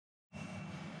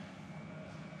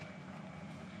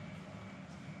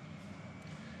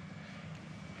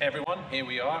Hey everyone, here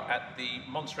we are at the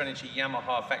Monster Energy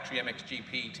Yamaha Factory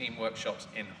MXGP team workshops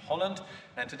in Holland,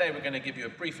 and today we're going to give you a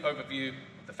brief overview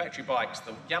of the factory bikes,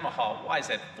 the Yamaha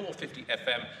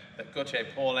YZ450FM that Gautier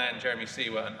Paulin, Jeremy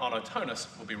Seewer and Arno Tonus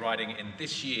will be riding in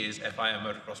this year's FIA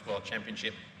Motocross World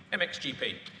Championship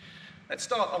MXGP. Let's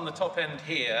start on the top end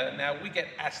here. Now, we get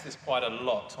asked this quite a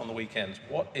lot on the weekends.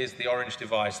 What is the orange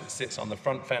device that sits on the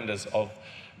front fenders of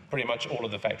pretty much all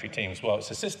of the factory teams? Well,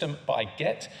 it's a system by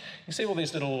Get. You see all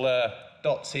these little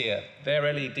dots here,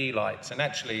 they're LED lights, and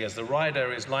actually as the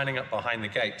rider is lining up behind the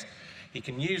gate, he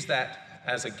can use that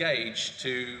as a gauge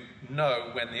to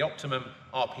know when the optimum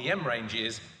RPM range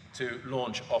is to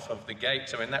launch off of the gate.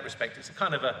 So in that respect, it's a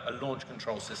kind of a launch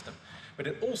control system. But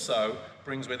it also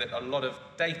brings with it a lot of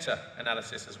data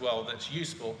analysis as well that's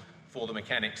useful for the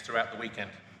mechanics throughout the weekend.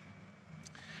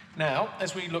 Now,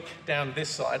 as we look down this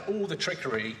side, all the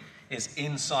trickery is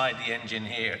inside the engine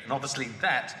here. And obviously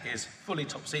that is fully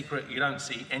top secret. You don't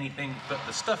see anything, but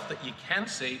the stuff that you can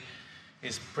see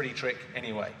is pretty trick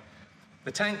anyway.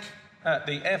 The tank,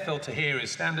 the air filter here is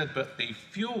standard, but the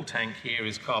fuel tank here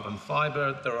is carbon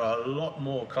fiber. There are a lot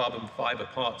more carbon fiber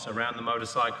parts around the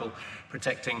motorcycle,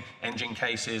 protecting engine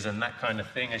cases and that kind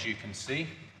of thing, as you can see.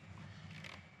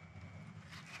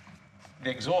 The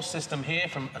exhaust system here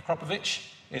from Akropovich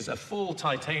is a full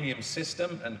titanium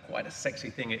system, and quite a sexy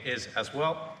thing it is as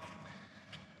well.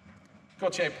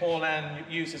 Gautier Paulin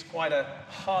uses quite a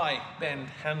high bend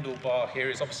handlebar here.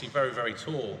 He's obviously very, very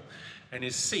tall, and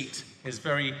his seat is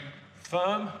very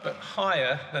firm, but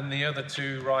higher than the other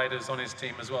two riders on his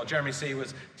team as well. Jeremy Seewer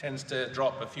tends to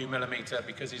drop a few millimeter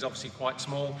because he's obviously quite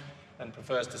small and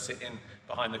prefers to sit in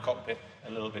behind the cockpit a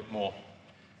little bit more.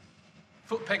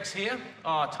 Foot pegs here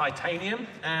are titanium,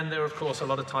 and there are of course a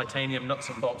lot of titanium nuts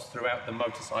and bolts throughout the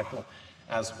motorcycle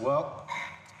as well.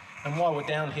 And while we're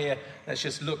down here, let's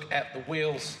just look at the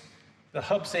wheels. The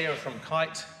hubs here are from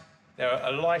Kite. They're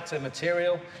a lighter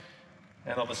material,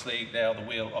 and obviously they are the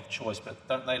wheel of choice, but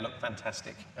don't they look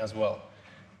fantastic as well?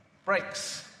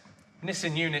 Brakes.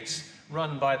 Nissan units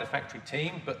run by the factory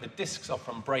team, but the discs are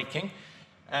from braking,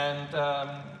 and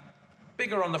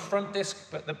bigger on the front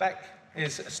disc, but the back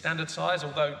is a standard size,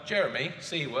 although Jeremy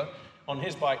Seewer, on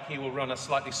his bike, he will run a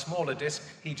slightly smaller disc.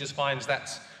 He just finds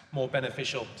that's more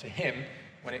beneficial to him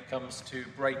when it comes to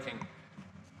braking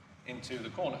into the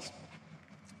corners.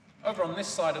 Over on this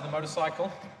side of the motorcycle,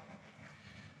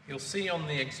 you'll see on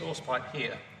the exhaust pipe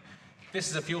here, this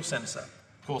is a fuel sensor.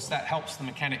 Of course, that helps the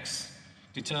mechanics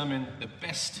determine the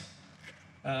best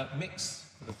mix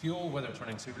for the fuel, whether it's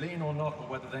running too lean or not, or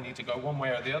whether they need to go one way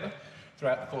or the other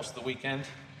throughout the course of the weekend.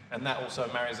 And that also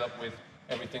marries up with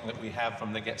everything that we have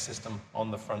from the Get system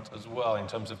on the front as well in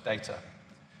terms of data.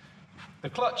 The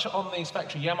clutch on these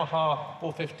factory Yamaha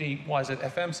 450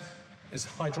 YZ450FMs is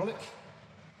hydraulic,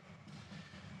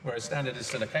 whereas standard is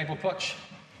still a cable clutch.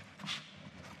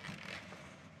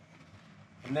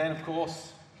 And then, of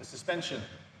course, the suspension.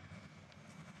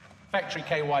 Factory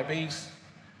KYBs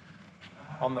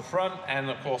on the front, and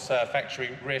of course factory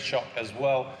rear shock as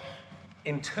well.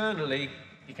 Internally,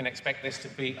 you can expect this to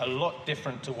be a lot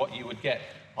different to what you would get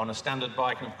on a standard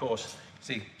bike. And of course,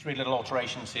 see three little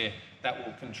alterations here that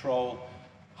will control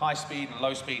high speed and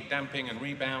low speed, damping and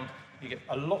rebound. You get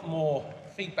a lot more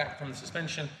feedback from the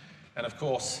suspension. And of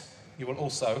course, you will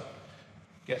also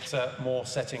get more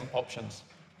setting options.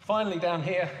 Finally, down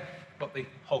here, got the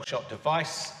whole shot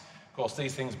device. Of course,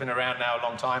 these things have been around now a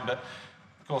long time, but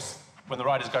of course, when the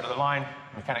riders go to the line,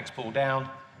 mechanics pull down,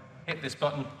 hit this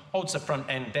button, holds the front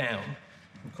end down.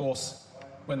 Of course,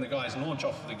 when the guys launch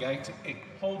off of the gate, it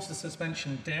holds the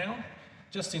suspension down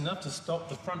just enough to stop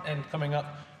the front end coming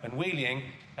up and wheeling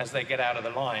as they get out of the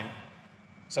line.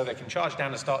 So they can charge down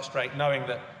and start straight, knowing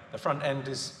that the front end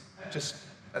is just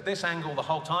at this angle the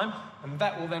whole time, and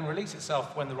that will then release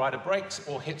itself when the rider brakes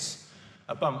or hits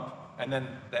a bump, and then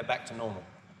they're back to normal.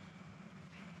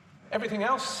 Everything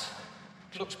else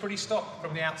looks pretty stock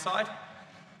from the outside,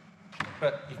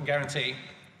 but you can guarantee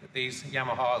that these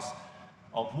Yamahas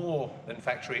are more than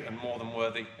factory and more than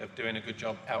worthy of doing a good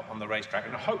job out on the racetrack.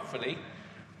 And hopefully,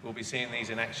 we'll be seeing these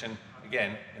in action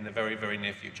again in the very, very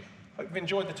near future. Hope you've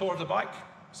enjoyed the tour of the bike.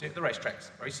 See you at the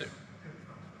racetracks very soon.